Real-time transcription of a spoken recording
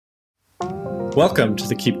Welcome to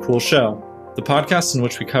the Keep Cool Show, the podcast in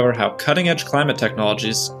which we cover how cutting-edge climate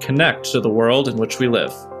technologies connect to the world in which we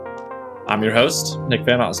live. I'm your host, Nick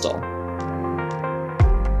Van Osdal.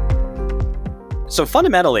 So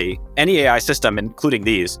fundamentally, any AI system, including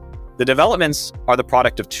these, the developments are the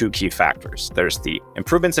product of two key factors. There's the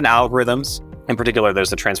improvements in algorithms. In particular,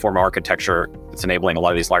 there's the transformer architecture that's enabling a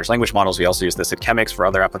lot of these large language models. We also use this at Chemix for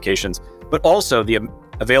other applications, but also the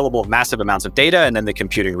available massive amounts of data and then the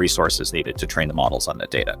computing resources needed to train the models on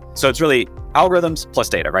that data. So it's really algorithms plus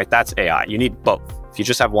data, right? That's AI. You need both. If you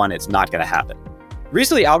just have one, it's not going to happen.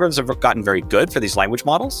 Recently, algorithms have gotten very good for these language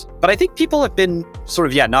models, but I think people have been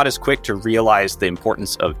not as quick to realize the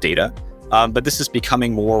importance of data. But this is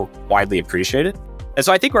becoming more widely appreciated. And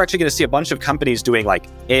so I think we're actually going to see a bunch of companies doing like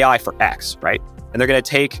AI for X, right? And they're going to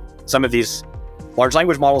take some of these large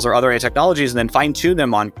language models or other AI technologies and then fine tune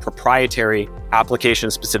them on proprietary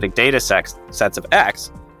application-specific data sets of X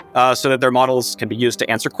so that their models can be used to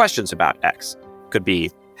answer questions about X. Could be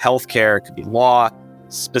healthcare, could be law,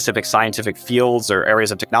 specific scientific fields or areas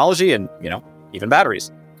of technology, and even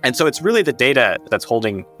batteries. And so it's really the data that's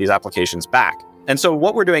holding these applications back. And so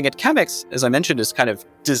what we're doing at Chemix, as I mentioned, is kind of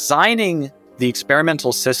designing the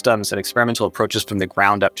experimental systems and experimental approaches from the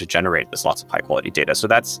ground up to generate this lots of high quality data. So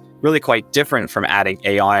that's really quite different from adding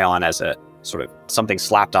AI on as a sort of something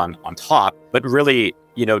slapped on top, but really,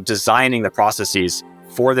 designing the processes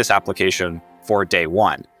for this application for day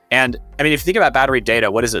one. And I mean, if you think about battery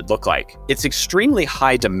data, what does it look like? It's extremely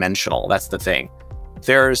high dimensional. That's the thing.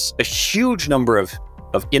 There's a huge number of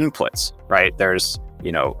inputs, right? There's,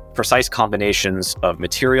 precise combinations of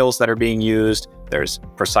materials that are being used. There's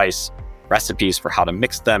precise recipes for how to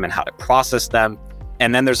mix them and how to process them.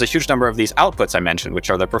 And then there's a huge number of these outputs I mentioned, which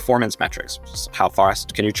are the performance metrics. How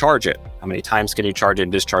fast can you charge it? How many times can you charge it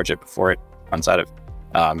and discharge it before it runs out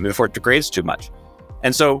of, before it degrades too much?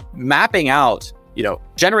 And so mapping out,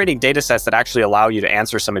 generating data sets that actually allow you to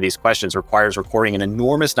answer some of these questions requires recording an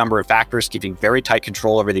enormous number of factors, keeping very tight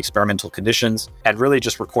control over the experimental conditions, and really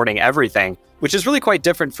just recording everything, which is really quite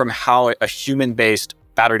different from how a human-based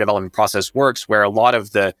battery development process works, where a lot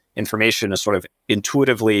of the information is sort of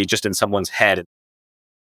intuitively just in someone's head.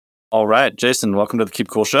 All right, Jason, welcome to the Keep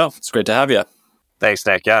Cool Show. It's great to have you. Thanks,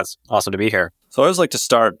 Nick. Yeah, it's awesome to be here. So I always like to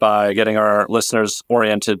start by getting our listeners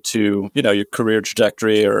oriented to, your career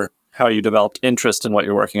trajectory or how you developed interest in what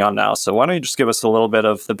you're working on now. So why don't you just give us a little bit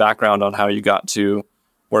of the background on how you got to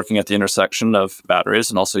working at the intersection of batteries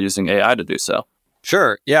and also using AI to do so?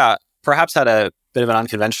 Sure. Yeah. Perhaps had a bit of an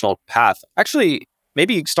unconventional path. Actually,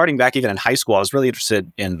 maybe starting back even in high school, I was really interested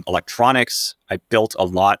in electronics. I built a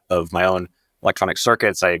lot of my own electronic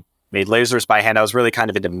circuits. I made lasers by hand. I was really kind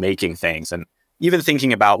of into making things and even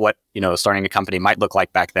thinking about what, starting a company might look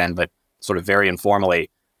like back then, but sort of very informally.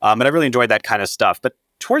 And I really enjoyed that kind of stuff. But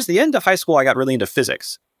towards the end of high school, I got really into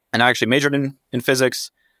physics. And I actually majored in physics.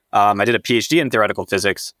 I did a PhD in theoretical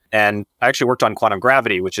physics. And I actually worked on quantum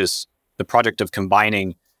gravity, which is the project of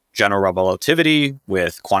combining general relativity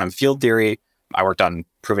with quantum field theory. I worked on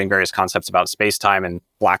proving various concepts about space-time and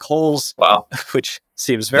black holes, wow, which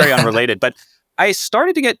seems very unrelated. But I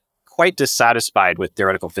started to get quite dissatisfied with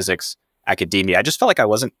theoretical physics academia. I just felt like I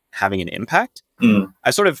wasn't having an impact.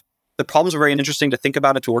 The problems were very interesting to think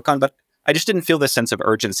about and to work on, but I just didn't feel this sense of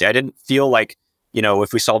urgency. I didn't feel like,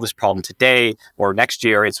 if we solve this problem today or next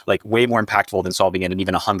year, it's like way more impactful than solving it in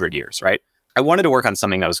even 100 years, right? I wanted to work on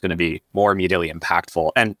something that was going to be more immediately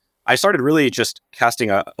impactful. And I started really just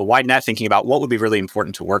casting a wide net, thinking about what would be really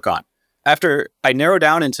important to work on. After I narrowed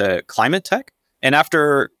down into climate tech, and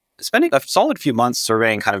after spending a solid few months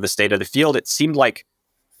surveying kind of the state of the field, it seemed like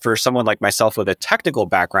for someone like myself with a technical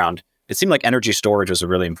background, it seemed like energy storage was a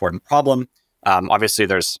really important problem. Obviously,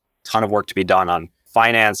 there's a ton of work to be done on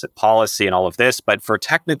finance and policy and all of this, but for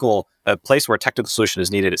a place where a technical solution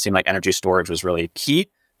is needed, it seemed like energy storage was really key.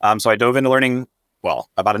 So I dove into learning,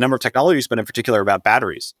 about a number of technologies, but in particular about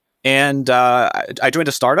batteries. And I joined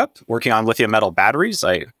a startup working on lithium metal batteries.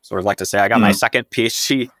 I sort of like to say I got my second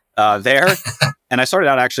PhD there. And I started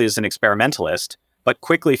out actually as an experimentalist, but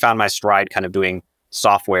quickly found my stride kind of doing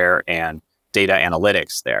software and data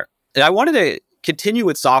analytics there. And I wanted to continue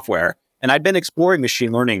with software. And I'd been exploring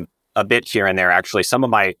machine learning a bit here and there. Actually, some of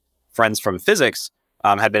my friends from physics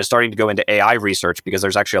had been starting to go into AI research because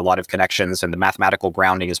there's actually a lot of connections and the mathematical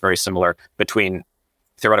grounding is very similar between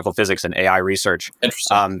theoretical physics and AI research.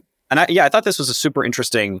 Interesting. I thought this was a super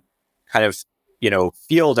interesting kind of,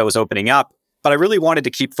 field that was opening up, but I really wanted to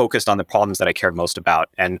keep focused on the problems that I cared most about.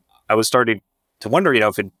 And I was starting to wonder,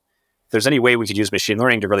 if there's any way we could use machine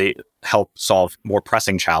learning to really help solve more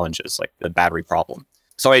pressing challenges like the battery problem.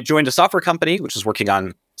 So I joined a software company, which is working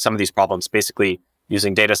on some of these problems, basically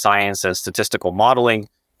using data science and statistical modeling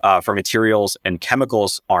for materials and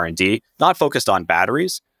chemicals R&D, not focused on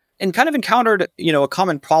batteries, and kind of encountered, a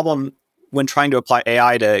common problem when trying to apply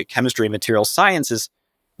AI to chemistry and material science is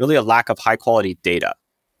really a lack of high quality data.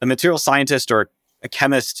 A material scientist or a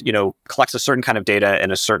chemist, collects a certain kind of data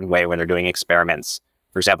in a certain way when they're doing experiments.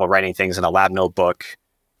 For example, writing things in a lab notebook,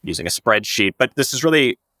 using a spreadsheet. But this is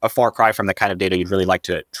really a far cry from the kind of data you'd really like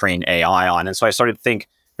to train AI on. And so I started to think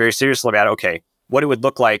very seriously about, okay, what it would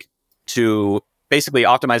look like to basically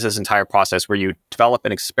optimize this entire process where you develop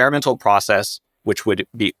an experimental process which would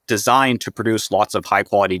be designed to produce lots of high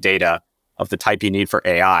quality data of the type you need for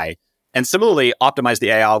AI. And similarly, optimize the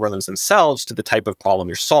AI algorithms themselves to the type of problem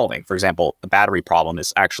you're solving. For example, the battery problem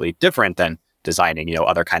is actually different than designing,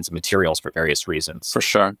 other kinds of materials for various reasons. For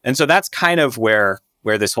sure. And so that's kind of where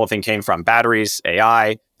this whole thing came from: batteries,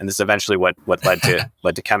 AI, and this is eventually what led to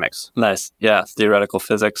chemics. Nice. Yeah. Theoretical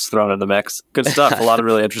physics thrown in the mix. Good stuff. A lot of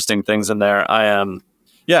really interesting things in there. I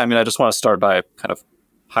just want to start by kind of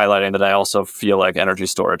highlighting that I also feel like energy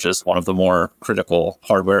storage is one of the more critical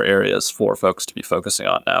hardware areas for folks to be focusing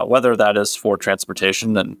on now, whether that is for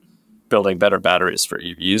transportation and building better batteries for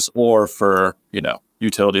EVs or for,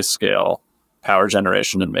 utility scale power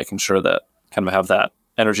generation and making sure that kind of have that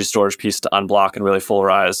energy storage piece to unblock and really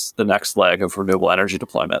fullize the next leg of renewable energy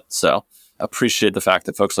deployment. So appreciate the fact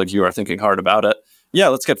that folks like you are thinking hard about it. Yeah,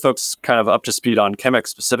 let's get folks kind of up to speed on Chemix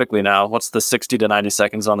specifically now. What's the 60 to 90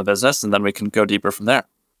 seconds on the business? And then we can go deeper from there.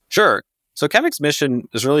 Sure. So Chemic's mission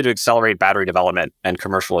is really to accelerate battery development and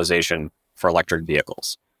commercialization for electric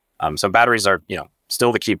vehicles. So batteries are,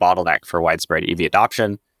 still the key bottleneck for widespread EV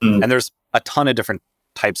adoption. And there's a ton of different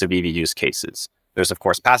types of EV use cases. There's, of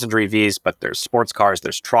course, passenger EVs, but there's sports cars,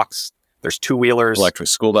 there's trucks, there's two-wheelers. Electric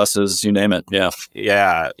school buses, you name it. Yeah.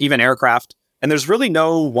 Yeah, even aircraft. And there's really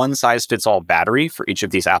no one-size-fits-all battery for each of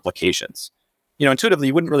these applications. Intuitively,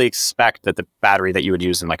 you wouldn't really expect that the battery that you would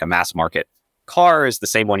use in like a mass market car is the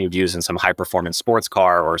same one you'd use in some high-performance sports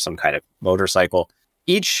car or some kind of motorcycle.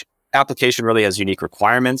 Each application really has unique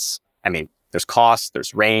requirements. There's cost,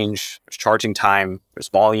 there's range, there's charging time, there's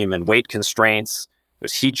volume and weight constraints,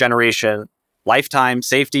 there's heat generation, lifetime,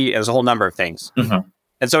 safety, and there's a whole number of things. Mm-hmm.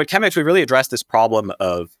 And so at Chemix, we really address this problem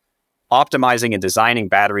of optimizing and designing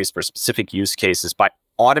batteries for specific use cases by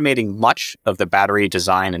automating much of the battery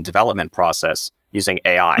design and development process using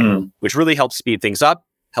AI, which really helps speed things up,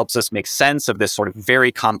 helps us make sense of this sort of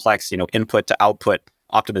very complex, input to output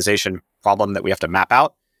optimization problem that we have to map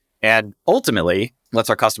out. And ultimately, lets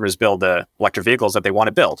our customers build the electric vehicles that they want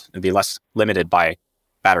to build and be less limited by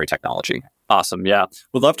battery technology. Awesome. Yeah.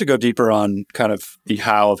 We'd love to go deeper on kind of the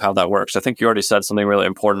how of how that works. I think you already said something really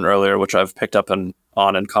important earlier, which I've picked up on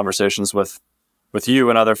in conversations with you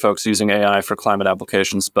and other folks using AI for climate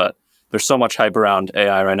applications. But there's so much hype around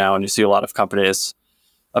AI right now, and you see a lot of companies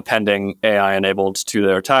appending AI enabled to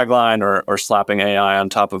their tagline or slapping AI on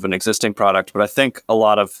top of an existing product. But I think a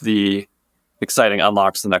lot of the exciting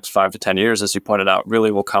unlocks the next 5 to 10 years, as you pointed out,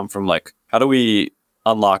 really will come from like, how do we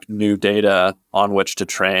unlock new data on which to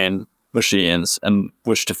train machines and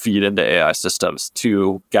which to feed into AI systems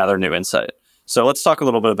to gather new insight. So let's talk a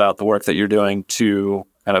little bit about the work that you're doing to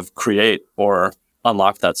kind of create or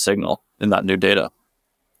unlock that signal in that new data.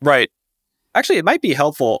 Right. Actually, it might be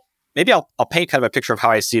helpful. Maybe I'll paint kind of a picture of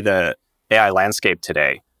how I see the AI landscape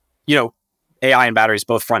today. AI and batteries,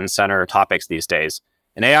 both front and center topics these days.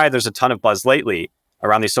 In AI, there's a ton of buzz lately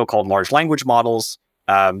around these so-called large language models.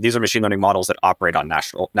 These are machine learning models that operate on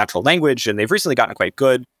natural language, and they've recently gotten quite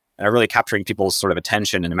good and are really capturing people's sort of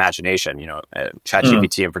attention and imagination,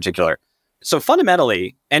 ChatGPT in particular. So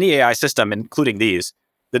fundamentally, any AI system, including these,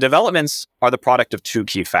 the developments are the product of two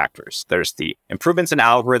key factors. There's the improvements in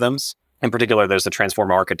algorithms. In particular, there's the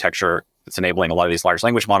transformer architecture that's enabling a lot of these large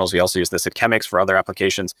language models. We also use this at Chemix for other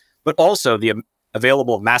applications, but also the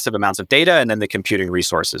available massive amounts of data and then the computing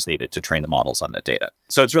resources needed to train the models on that data.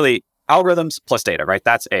 So it's really algorithms plus data, right?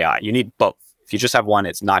 That's AI. You need both. If you just have one,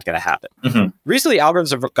 it's not going to happen. Mm-hmm. Recently,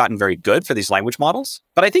 algorithms have gotten very good for these language models,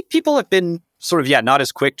 but I think people have been sort of, not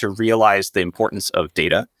as quick to realize the importance of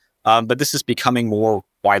data. But this is becoming more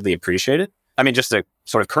widely appreciated. Just a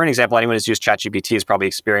sort of current example, anyone who's used ChatGPT has probably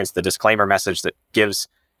experienced the disclaimer message that gives,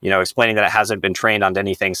 explaining that it hasn't been trained on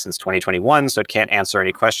anything since 2021, so it can't answer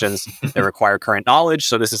any questions that require current knowledge.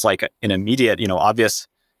 So this is like an immediate, obvious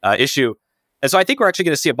issue. And so I think we're actually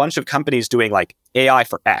going to see a bunch of companies doing like AI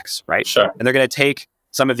for X, right? Sure. And they're going to take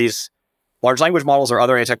some of these large language models or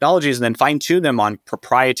other AI technologies and then fine tune them on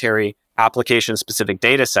proprietary application-specific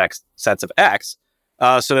data sets of X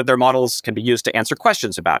so that their models can be used to answer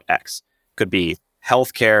questions about X. Could be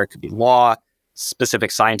healthcare, could be law,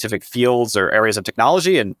 specific scientific fields or areas of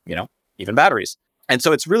technology, and even batteries. And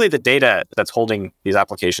so it's really the data that's holding these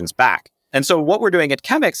applications back. And so what we're doing at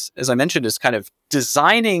Chemix, as I mentioned, is kind of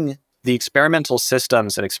designing the experimental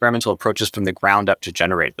systems and experimental approaches from the ground up to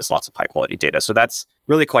generate this lots of high quality data. So that's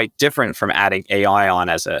really quite different from adding AI on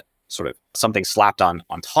as a sort of something slapped on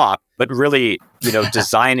top, but really,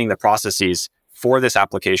 designing the processes for this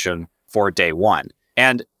application for day one.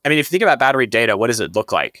 And I mean, if you think about battery data, what does it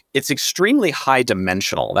look like? It's extremely high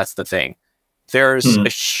dimensional. That's the thing. There's a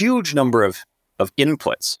huge number of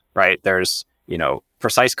inputs, right? There's,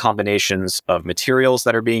 precise combinations of materials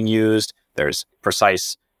that are being used. There's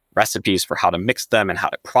precise recipes for how to mix them and how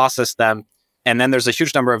to process them. And then there's a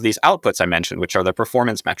huge number of these outputs I mentioned, which are the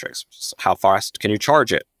performance metrics. How fast can you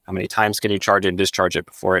charge it? How many times can you charge it and discharge it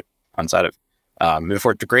before it runs out of,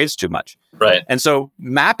 before it degrades too much? Right. And so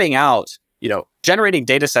mapping out, generating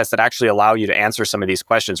data sets that actually allow you to answer some of these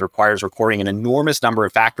questions requires recording an enormous number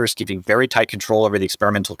of factors, keeping very tight control over the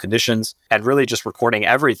experimental conditions, and really just recording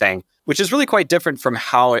everything, which is really quite different from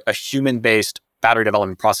how a human-based battery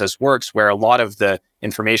development process works, where a lot of the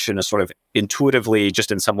information is sort of intuitively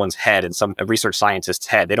just in someone's head, in some research scientist's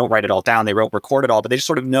head. They don't write it all down, they don't record it all, but they just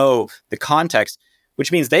sort of know the context,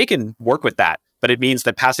 which means they can work with that. But it means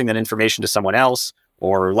that passing that information to someone else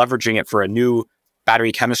or leveraging it for a new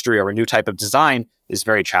battery chemistry or a new type of design is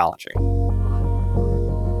very challenging.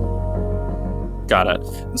 Got it.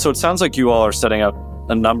 And so it sounds like you all are setting up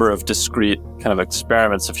a number of discrete kind of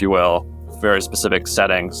experiments, if you will, very specific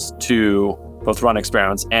settings to both run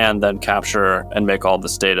experiments and then capture and make all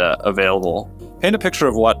this data available. Paint a picture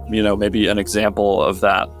of what, maybe an example of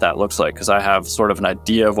that looks like, because I have sort of an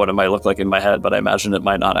idea of what it might look like in my head, but I imagine it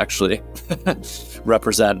might not actually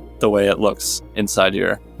represent the way it looks inside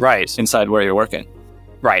inside where you're working.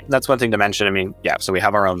 Right. That's one thing to mention. I mean, yeah, so we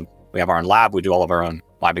have our own lab. We do all of our own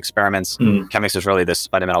lab experiments. Chemix is really this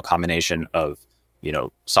fundamental combination of,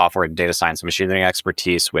 software and data science and machine learning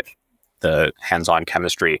expertise with the hands-on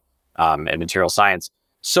chemistry and material science.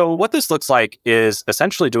 So what this looks like is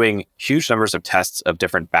essentially doing huge numbers of tests of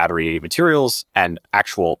different battery materials and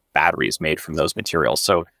actual batteries made from those materials.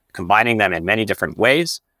 So combining them in many different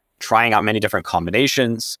ways, trying out many different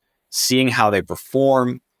combinations, seeing how they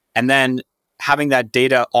perform, and then having that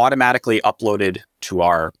data automatically uploaded to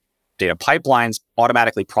our data pipelines,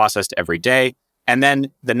 automatically processed every day. And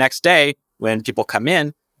then the next day, when people come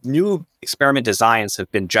in, new experiment designs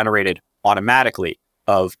have been generated automatically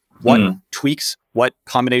of what tweaks, what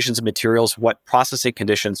combinations of materials, what processing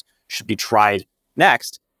conditions should be tried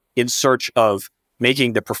next in search of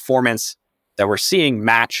making the performance that we're seeing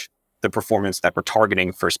match the performance that we're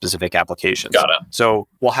targeting for specific applications. Got it. So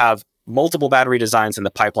we'll have multiple battery designs in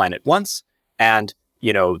the pipeline at once. And,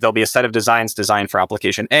 there'll be a set of designs designed for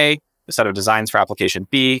application A, a set of designs for application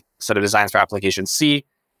B, a set of designs for application C.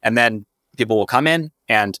 And then people will come in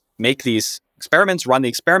and make these experiments, run the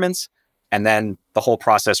experiments, and then the whole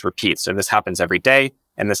process repeats. And this happens every day.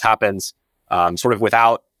 And this happens sort of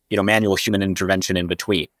without, manual human intervention in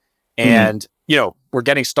between. And, we're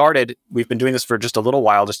getting started. We've been doing this for just a little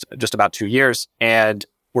while, just about 2 years. And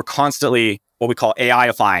we're constantly what we call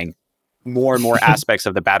AI-ifying more and more aspects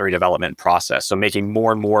of the battery development process. So making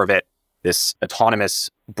more and more of it this autonomous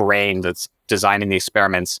brain that's designing the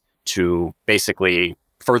experiments to basically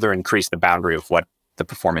further increase the boundary of what the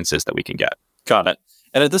performance is that we can get. Got it.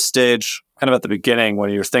 And at this stage, kind of at the beginning,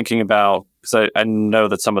 when you're thinking about, because I know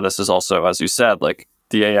that some of this is also, as you said, like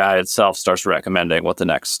the AI itself starts recommending what the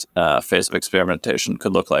next phase of experimentation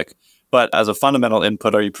could look like. But as a fundamental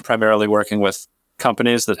input, are you primarily working with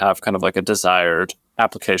companies that have kind of like a desired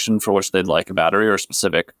application for which they'd like a battery or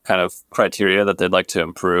specific kind of criteria that they'd like to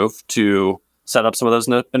improve to set up some of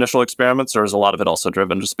those initial experiments? Or is a lot of it also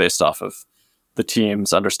driven just based off of the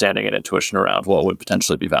team's understanding and intuition around what would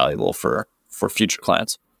potentially be valuable for future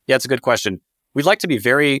clients? Yeah, it's a good question. We'd like to be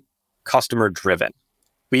very customer driven.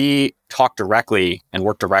 We talk directly and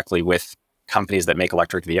work directly with companies that make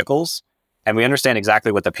electric vehicles, and we understand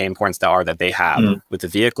exactly what the pain points are that they have with the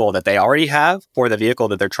vehicle that they already have or the vehicle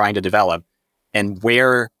that they're trying to develop, and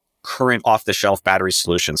where current off-the-shelf battery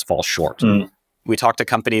solutions fall short. We talk to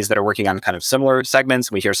companies that are working on kind of similar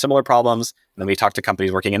segments. We hear similar problems. And then we talk to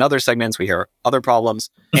companies working in other segments. We hear other problems.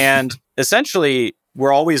 And essentially,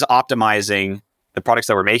 we're always optimizing the products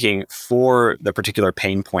that we're making for the particular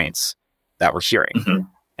pain points that we're hearing.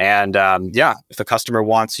 And if the customer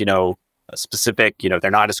wants, a specific, they're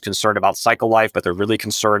not as concerned about cycle life, but they're really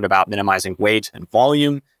concerned about minimizing weight and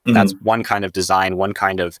volume. That's one kind of design, one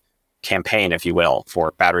kind of campaign, if you will,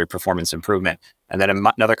 for battery performance improvement. And then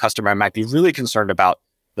another customer might be really concerned about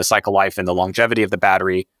the cycle life and the longevity of the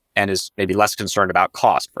battery and is maybe less concerned about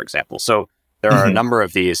cost, for example. So There are a number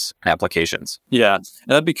of these applications. Yeah.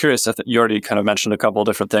 And I'd be curious, you already kind of mentioned a couple of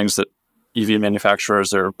different things that EV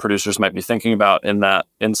manufacturers or producers might be thinking about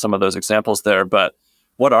in some of those examples there. But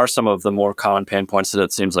what are some of the more common pain points that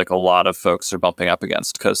it seems like a lot of folks are bumping up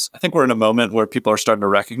against? Because I think we're in a moment where people are starting to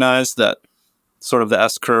recognize that sort of the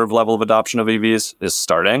S-curve level of adoption of EVs is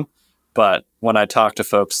starting. But when I talk to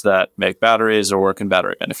folks that make batteries or work in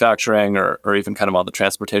battery manufacturing or even kind of on the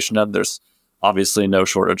transportation end, there's obviously no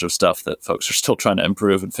shortage of stuff that folks are still trying to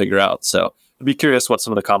improve and figure out. So I'd be curious what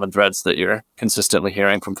some of the common threads that you're consistently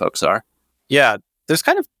hearing from folks are. Yeah, there's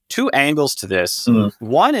kind of two angles to this.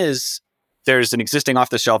 One is there's an existing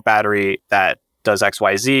off-the-shelf battery that does X,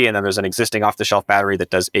 Y, Z, and then there's an existing off-the-shelf battery that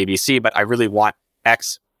does A, B, C, but I really want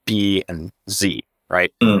X, B, and Z,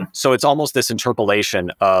 right? So it's almost this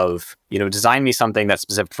interpolation of, design me something that's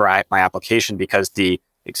specific for my application because the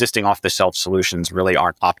existing off-the-shelf solutions really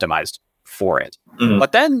aren't optimized for it.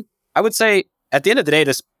 But then I would say at the end of the day,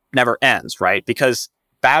 this never ends, right? Because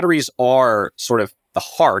batteries are sort of the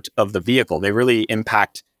heart of the vehicle. They really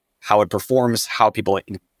impact how it performs, how people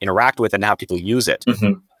interact with it, and how people use it.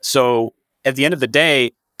 So at the end of the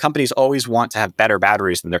day, companies always want to have better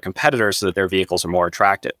batteries than their competitors so that their vehicles are more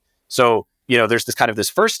attractive. So, there's this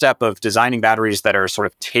first step of designing batteries that are sort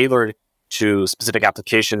of tailored to specific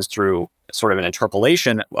applications through sort of an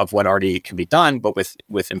interpolation of what already can be done, but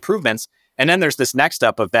with improvements. And then there's this next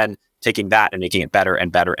step of then taking that and making it better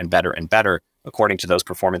and better and better and better according to those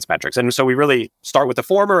performance metrics. And so we really start with the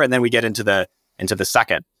former and then we get into the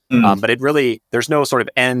second. But there's no sort of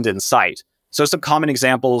end in sight. So some common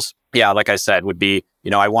examples, like I said, would be,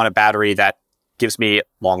 I want a battery that gives me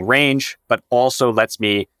long range, but also lets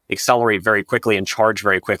me accelerate very quickly and charge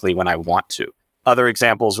very quickly when I want to. Other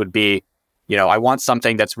examples would be, I want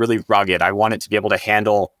something that's really rugged. I want it to be able to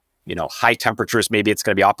handle, high temperatures. Maybe it's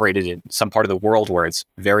going to be operated in some part of the world where it's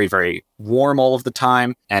very, very warm all of the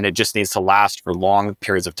time, and it just needs to last for long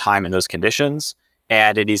periods of time in those conditions.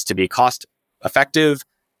 And it needs to be cost effective,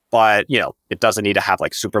 but, it doesn't need to have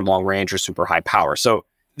like super long range or super high power. So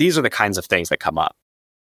these are the kinds of things that come up.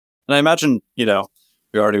 And I imagine, you're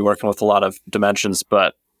already working with a lot of dimensions,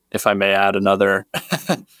 but if I may add another,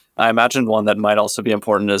 I imagine one that might also be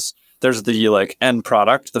important is there's the end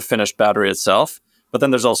product, the finished battery itself, but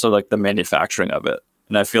then there's also the manufacturing of it.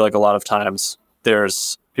 And I feel like a lot of times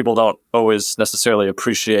people don't always necessarily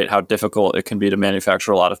appreciate how difficult it can be to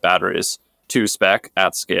manufacture a lot of batteries to spec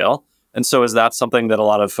at scale. And so is that something that a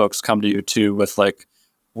lot of folks come to you too with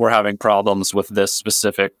we're having problems with this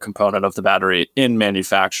specific component of the battery in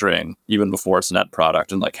manufacturing, even before it's an end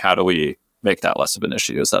product? And how do we make that less of an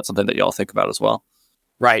issue? Is that something that y'all think about as well?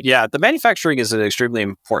 Right. Yeah. The manufacturing is an extremely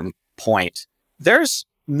important point. There's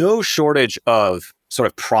no shortage of sort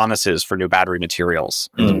of promises for new battery materials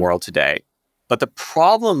in the world today. But the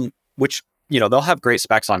problem, which, they'll have great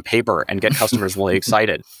specs on paper and get customers really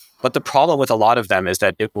excited. But the problem with a lot of them is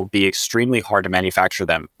that it will be extremely hard to manufacture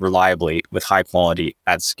them reliably with high quality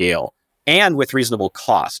at scale and with reasonable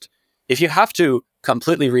cost. If you have to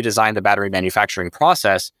completely redesign the battery manufacturing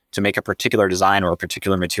process to make a particular design or a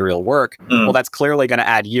particular material work, well, that's clearly going to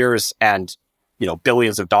add years and,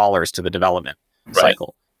 billions of dollars to the development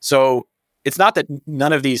cycle. So it's not that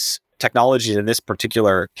none of these technologies in this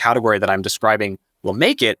particular category that I'm describing will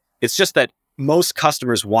make it. It's just that most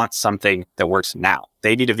customers want something that works now.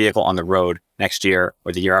 They need a vehicle on the road next year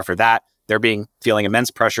or the year after that. They're feeling immense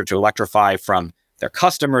pressure to electrify from their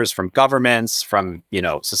customers, from governments, from,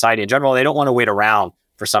 society in general. They don't want to wait around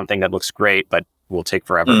for something that looks great, but will take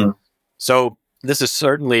forever. So this is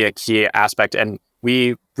certainly a key aspect. And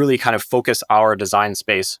we really kind of focus our design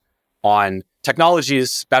space on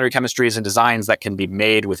technologies, battery chemistries, and designs that can be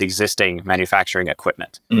made with existing manufacturing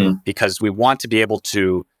equipment, because we want to be able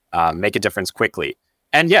to make a difference quickly.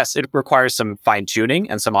 And yes, it requires some fine tuning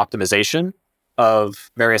and some optimization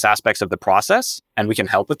of various aspects of the process, and we can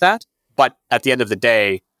help with that. But at the end of the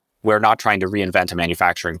day, we're not trying to reinvent a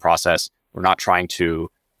manufacturing process. We're not trying to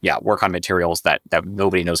work on materials that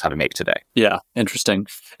nobody knows how to make today. Yeah, interesting.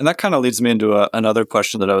 And that kind of leads me into another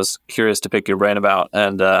question that I was curious to pick your brain about.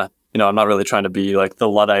 And, I'm not really trying to be the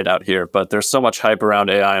Luddite out here, but there's so much hype around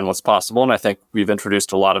AI and what's possible. And I think we've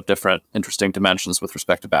introduced a lot of different interesting dimensions with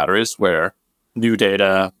respect to batteries, where new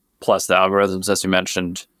data plus the algorithms, as you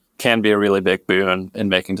mentioned, can be a really big boon in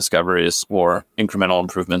making discoveries or incremental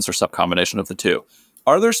improvements or some combination of the two.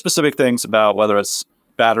 Are there specific things about whether it's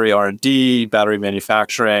battery R&D, battery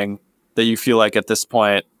manufacturing, that you feel like at this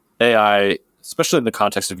point, AI, especially in the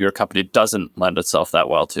context of your company, doesn't lend itself that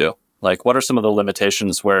well to? What are some of the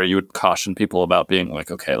limitations where you would caution people about being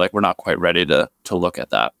okay, we're not quite ready to look at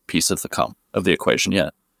that piece of the equation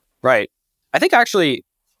yet? Right. I think actually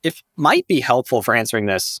it might be helpful for answering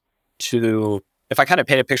this if I kind of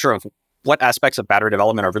paint a picture of what aspects of battery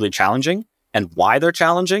development are really challenging and why they're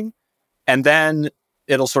challenging, and then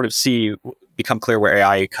it'll sort of become clear where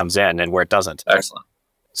AI comes in and where it doesn't. Excellent.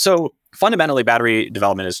 So fundamentally, battery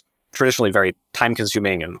development is traditionally very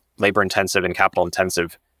time-consuming and labor-intensive and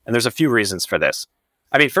capital-intensive, and there's a few reasons for this.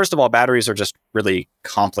 I mean, first of all, batteries are just really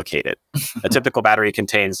complicated. A typical battery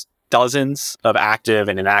contains dozens of active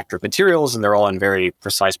and inactive materials, and they're all in very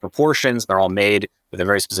precise proportions. They're all made with a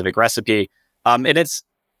very specific recipe. And it's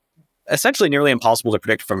essentially nearly impossible to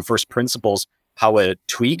predict from first principles how a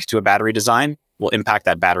tweak to a battery design will impact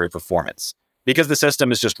that battery performance, because the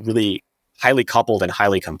system is just really highly coupled and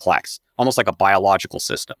highly complex, almost like a biological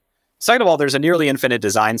system. Second of all, there's a nearly infinite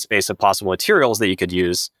design space of possible materials that you could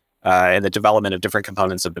use in the development of different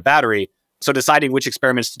components of the battery. So deciding which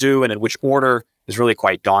experiments to do and in which order is really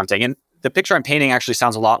quite daunting. And the picture I'm painting actually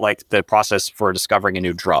sounds a lot like the process for discovering a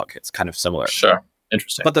new drug. It's kind of similar. Sure.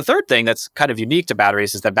 Interesting. But the third thing that's kind of unique to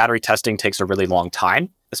batteries is that battery testing takes a really long time,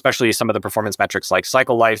 especially some of the performance metrics like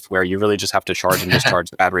cycle life, where you really just have to charge and discharge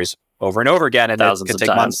the batteries over and over again. And Thousands it could of take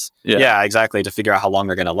times. months. Yeah, exactly, to figure out how long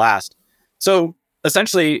they're going to last. So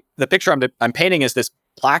essentially, the picture I'm painting is this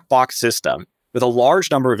black box system with a large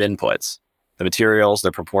number of inputs, the materials,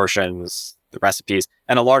 the proportions, the recipes,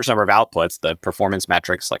 and a large number of outputs, the performance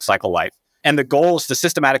metrics like cycle life. And the goal is to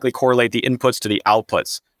systematically correlate the inputs to the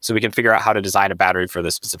outputs so we can figure out how to design a battery for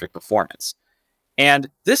this specific performance. And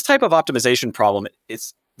this type of optimization problem,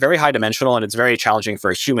 it's very high dimensional and it's very challenging for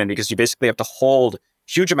a human because you basically have to hold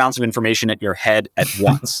huge amounts of information in your head at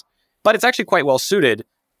once. But it's actually quite well suited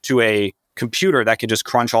to a computer that can just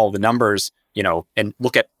crunch all of the numbers, and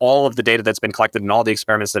look at all of the data that's been collected and all the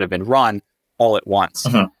experiments that have been run all at once.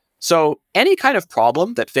 So any kind of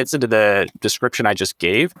problem that fits into the description I just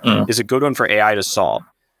gave is a good one for AI to solve.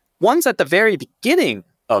 Ones at the very beginning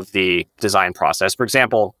of the design process, for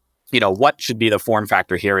example, what should be the form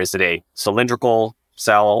factor here? Is it a cylindrical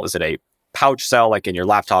cell? Is it a pouch cell like in your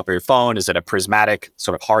laptop or your phone? Is it a prismatic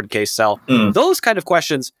sort of hard case cell? Those kind of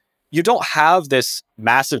questions, you don't have this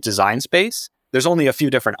massive design space. There's only a few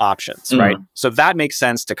different options, right? So that makes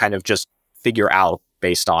sense to kind of just figure out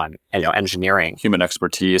based on engineering. Human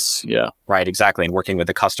expertise, yeah. Right, exactly. And working with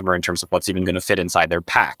the customer in terms of what's even going to fit inside their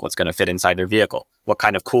pack, what's going to fit inside their vehicle, what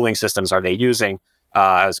kind of cooling systems are they using,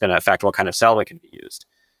 is going to affect what kind of cell that can be used.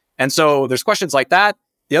 And so there's questions like that.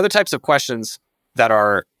 The other types of questions that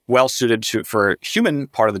are well suited for human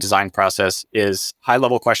part of the design process is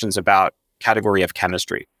high-level questions about category of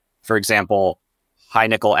chemistry. For example, high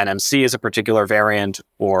nickel NMC is a particular variant,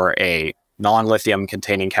 or a non-lithium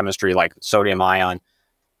containing chemistry like sodium ion.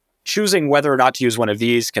 Choosing whether or not to use one of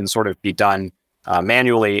these can sort of be done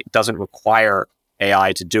manually. It doesn't require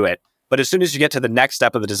AI to do it. But as soon as you get to the next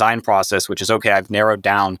step of the design process, which is, okay, I've narrowed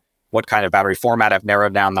down what kind of battery format, I've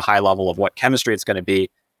narrowed down the high level of what chemistry it's going to be,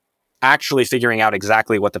 actually figuring out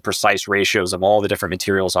exactly what the precise ratios of all the different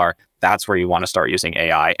materials are, that's where you want to start using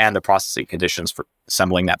AI and the processing conditions for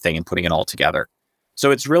assembling that thing and putting it all together.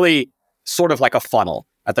 So it's really sort of like a funnel.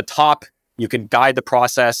 At the top, you can guide the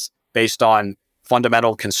process based on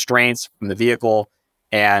fundamental constraints from the vehicle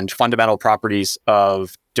and fundamental properties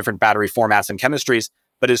of different battery formats and chemistries.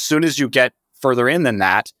 But as soon as you get further in than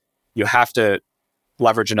that, you have to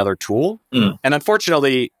leverage another tool. And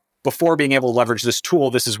unfortunately, before being able to leverage this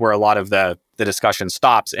tool, this is where a lot of the discussion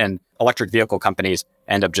stops, and electric vehicle companies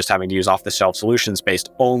end up just having to use off-the-shelf solutions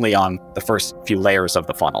based only on the first few layers of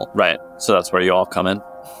the funnel. Right. So that's where you all come in.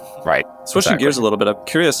 Right. Switching gears a little bit, I'm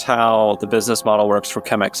curious how the business model works for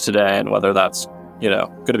Chemex today, and whether that's,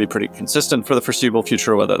 going to be pretty consistent for the foreseeable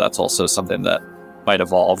future, whether that's also something that might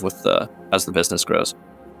evolve as the business grows.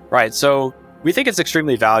 Right. So we think it's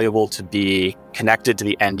extremely valuable to be connected to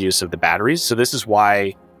the end use of the batteries. So this is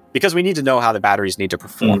why, because we need to know how the batteries need to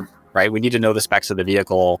perform, right? We need to know the specs of the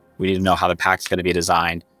vehicle. We need to know how the pack's going to be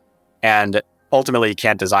designed. And ultimately, you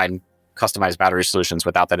can't design customized battery solutions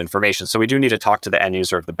without that information. So we do need to talk to the end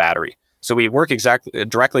user of the battery. So we work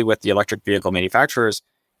directly with the electric vehicle manufacturers,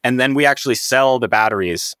 and then we actually sell the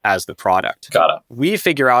batteries as the product. Got it. We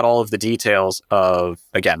figure out all of the details of,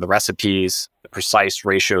 again, the recipes, the precise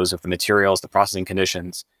ratios of the materials, the processing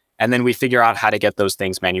conditions, and then we figure out how to get those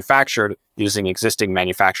things manufactured using existing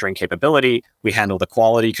manufacturing capability. We handle the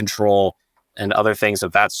quality control and other things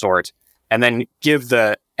of that sort, and then give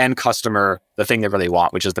the end customer the thing they really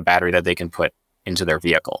want, which is the battery that they can put into their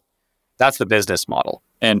vehicle. That's the business model.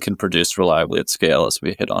 And can produce reliably at scale, as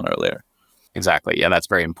we hit on earlier. Exactly. Yeah, that's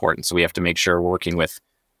very important. So we have to make sure we're working with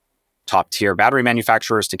top tier battery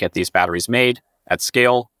manufacturers to get these batteries made at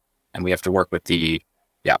scale. And we have to work with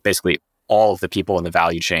basically all of the people in the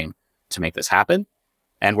value chain to make this happen.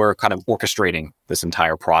 And we're kind of orchestrating this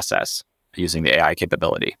entire process using the AI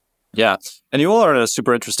capability. Yeah. And you all are in a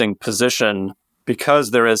super interesting position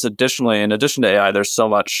because there is in addition to AI, there's so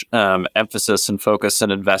much emphasis and focus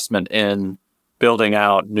and investment in building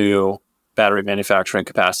out new battery manufacturing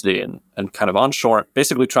capacity and kind of onshore,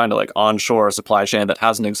 basically trying to like onshore a supply chain that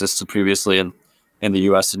hasn't existed previously in the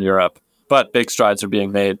US and Europe. But big strides are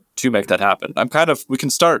being made to make that happen. We can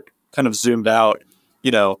start kind of zoomed out,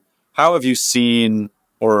 how have you seen,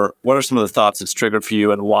 or what are some of the thoughts it's triggered for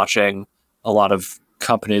you in watching a lot of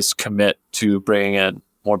companies commit to bringing in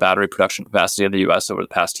more battery production capacity in the US over the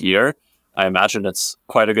past year? I imagine it's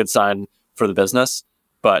quite a good sign for the business.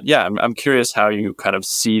 But yeah, I'm curious how you kind of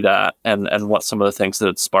see that and what some of the things that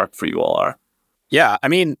it sparked for you all are. Yeah, I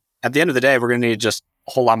mean, at the end of the day, we're going to need just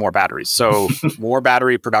a whole lot more batteries. So more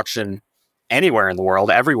battery production anywhere in the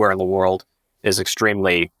world, everywhere in the world is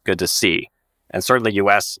extremely good to see. And certainly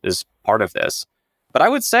US is part of this. But I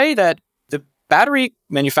would say that the battery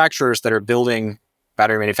manufacturers that are building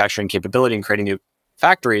battery manufacturing capability and creating new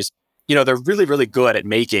factories, they're really, really good at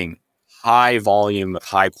making high volume,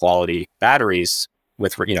 high quality batteries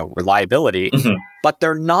with, reliability, but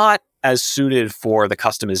they're not as suited for the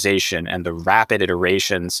customization and the rapid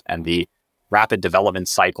iterations and the rapid development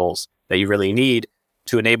cycles that you really need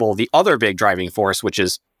to enable the other big driving force, which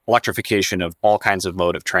is electrification of all kinds of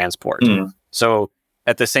mode of transport. So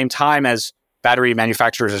at the same time as battery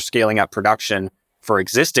manufacturers are scaling up production for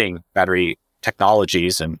existing battery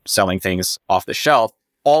technologies and selling things off the shelf,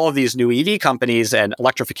 all of these new EV companies and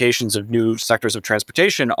electrifications of new sectors of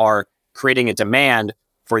transportation are creating a demand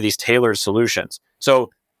for these tailored solutions. So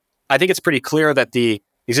I think it's pretty clear that the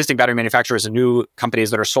existing battery manufacturers and new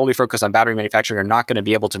companies that are solely focused on battery manufacturing are not going to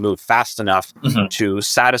be able to move fast enough to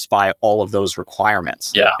satisfy all of those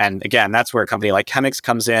requirements. Yeah. And again, that's where a company like Chemix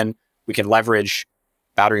comes in. We can leverage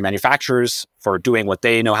battery manufacturers for doing what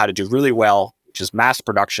they know how to do really well, which is mass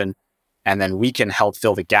production. And then we can help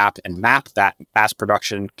fill the gap and map that mass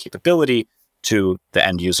production capability to the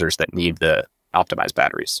end users that need the optimized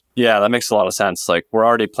batteries. Yeah, that makes a lot of sense. Like we're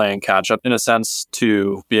already playing catch up in a sense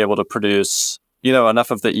to be able to produce, enough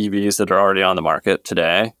of the EVs that are already on the market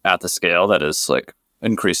today at the scale that is like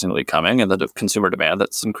increasingly coming and the consumer demand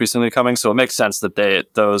that's increasingly coming. So it makes sense that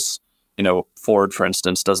those, Ford, for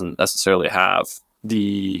instance, doesn't necessarily have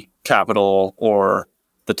the capital or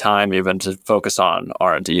the time even to focus on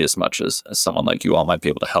R&D as much as someone like you all might be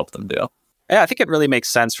able to help them do. Yeah, I think it really makes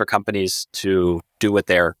sense for companies to do what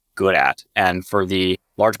they're good at. And for the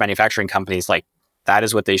large manufacturing companies, like that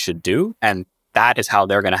is what they should do. And that is how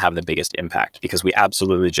they're going to have the biggest impact because we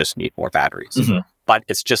absolutely just need more batteries. But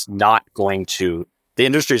it's just not going to, the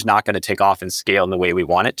industry is not going to take off and scale in the way we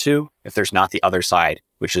want it to if there's not the other side,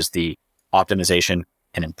 which is the optimization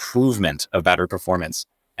and improvement of battery performance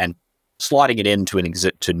and slotting it into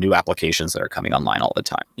to new applications that are coming online all the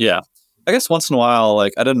time. Yeah. I guess once in a while,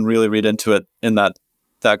 like I didn't really read into it in that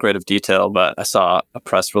great of detail, but I saw a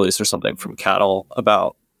press release or something from Koeller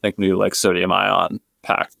about like new like sodium ion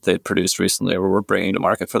pack they produced recently or we're bringing to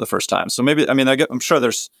market for the first time. So maybe, I'm sure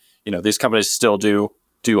there's, these companies still do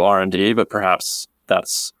R&D, but perhaps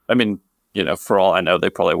that's, for all I know, they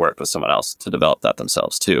probably worked with someone else to develop that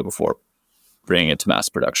themselves too before bringing it to mass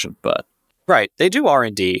production. But right, they do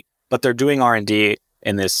R&D, but they're doing R&D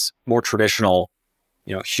in this more traditional,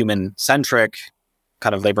 human-centric,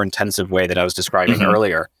 kind of labor-intensive way that I was describing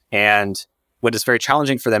earlier. And what is very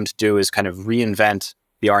challenging for them to do is kind of reinvent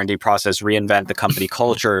the R&D process, reinvent the company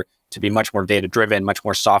culture to be much more data-driven, much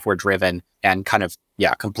more software-driven, and kind of,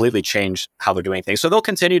 completely change how they're doing things. So they'll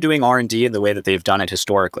continue doing R&D in the way that they've done it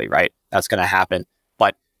historically, right? That's going to happen.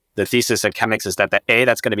 But the thesis at Chemix is that A,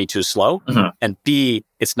 that's going to be too slow, and B,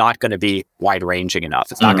 it's not going to be wide-ranging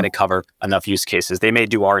enough. It's not going to cover enough use cases. They may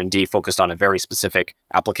do R&D focused on a very specific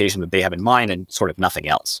application that they have in mind and sort of nothing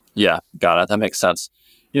else. Yeah, got it. That makes sense.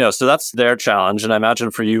 So that's their challenge. And I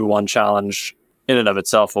imagine for you, one challenge in and of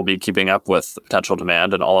itself will be keeping up with the potential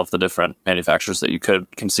demand and all of the different manufacturers that you could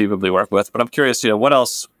conceivably work with. But I'm curious, what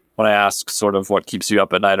else, when I ask sort of what keeps you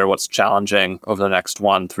up at night or what's challenging over the next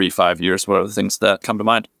 1, 3, 5 years, what are the things that come to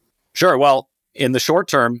mind? Sure. Well, in the short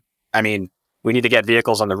term, we need to get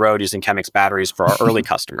vehicles on the road using Chemix batteries for our early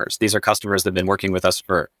customers. These are customers that have been working with us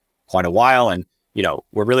for quite a while. And,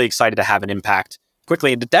 we're really excited to have an impact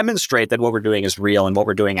quickly and to demonstrate that what we're doing is real and what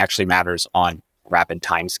we're doing actually matters on rapid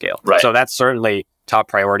time scale. Right. So that's certainly top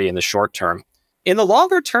priority in the short term. In the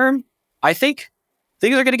longer term, I think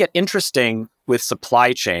things are going to get interesting with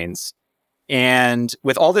supply chains. And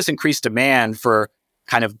with all this increased demand for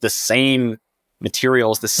kind of the same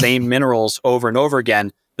materials, the same minerals over and over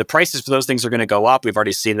again, the prices for those things are going to go up. We've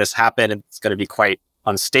already seen this happen and it's going to be quite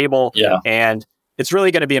unstable. Yeah. And it's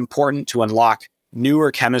really going to be important to unlock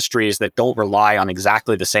newer chemistries that don't rely on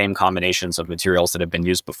exactly the same combinations of materials that have been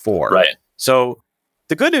used before. Right. So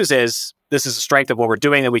the good news is this is the strength of what we're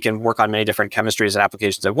doing, that we can work on many different chemistries and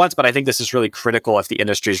applications at once. But I think this is really critical if the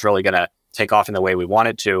industry is really going to take off in the way we want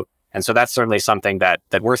it to. And so that's certainly something that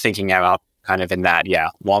we're thinking about kind of in that,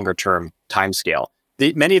 longer term timescale.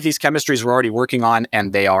 Many of these chemistries we're already working on,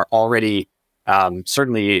 and they are already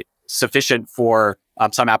certainly sufficient for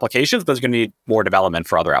some applications, but there's going to need more development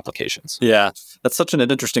for other applications. Yeah, that's such an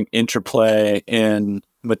interesting interplay in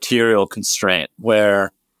material constraint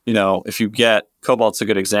where, if you get cobalt's a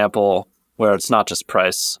good example where it's not just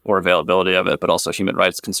price or availability of it, but also human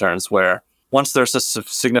rights concerns where once there's a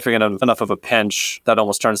significant enough of a pinch, that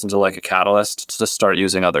almost turns into like a catalyst to start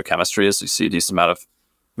using other chemistries. You see a decent amount of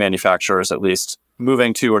manufacturers at least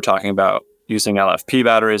moving to or talking about using LFP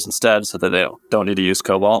batteries instead so that they don't need to use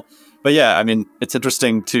cobalt. But yeah, I mean, it's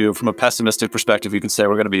interesting from a pessimistic perspective, you can say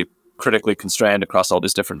we're going to be critically constrained across all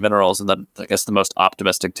these different minerals. And then I guess the most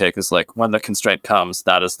optimistic take is like when the constraint comes,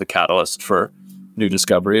 that is the catalyst for new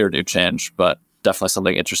discovery or new change. But definitely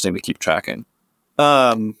something interesting to keep tracking.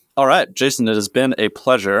 All right, Jason, it has been a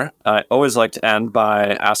pleasure. I always like to end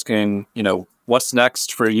by asking, what's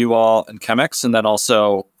next for you all in Chemix? And then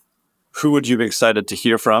also, who would you be excited to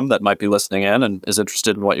hear from that might be listening in and is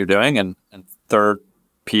interested in what you're doing? And third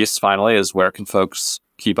piece, finally, is where can folks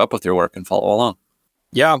keep up with your work and follow along?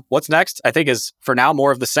 Yeah, what's next, I think, is for now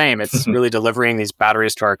more of the same. It's really delivering these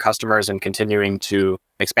batteries to our customers and continuing to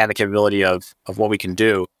expand the capability of what we can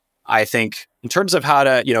do. I think in terms of how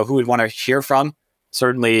to, who we'd want to hear from,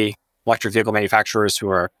 certainly electric vehicle manufacturers who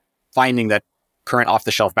are finding that current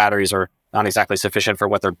off-the-shelf batteries are not exactly sufficient for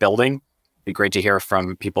what they're building. It'd be great to hear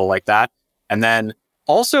from people like that. And then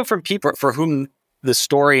also from people for whom the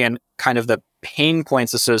story and kind of the pain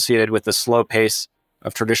points associated with the slow pace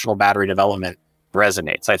of traditional battery development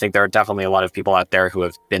resonates. I think there are definitely a lot of people out there who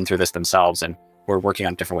have been through this themselves and who are working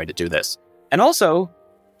on a different way to do this. And also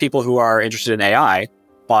people who are interested in AI,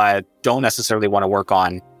 but don't necessarily want to work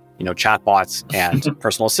on, chatbots and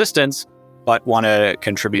personal assistants, but want to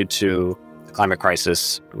contribute to the climate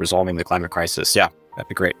crisis, resolving the climate crisis. Yeah, that'd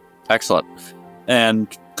be great. Excellent.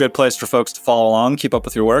 And good place for folks to follow along, keep up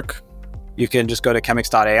with your work. You can just go to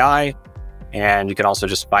chemix.ai, and you can also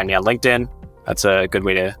just find me on LinkedIn. That's a good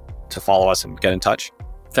way to follow us and get in touch.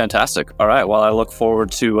 Fantastic. All right. Well, I look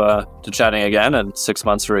forward to chatting again in 6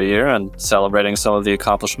 months or a year and celebrating some of the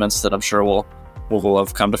accomplishments that I'm sure will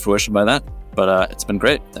have come to fruition by then. But it's been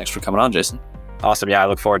great. Thanks for coming on, Jason. Awesome. Yeah, I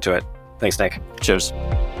look forward to it. Thanks, Nick. Cheers.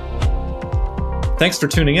 Thanks for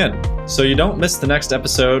tuning in. So you don't miss the next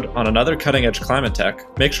episode on another cutting-edge climate tech,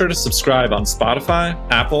 make sure to subscribe on Spotify,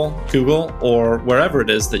 Apple, Google, or wherever it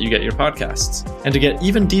is that you get your podcasts. And to get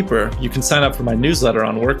even deeper, you can sign up for my newsletter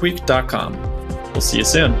on workweek.com. We'll see you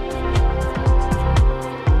soon.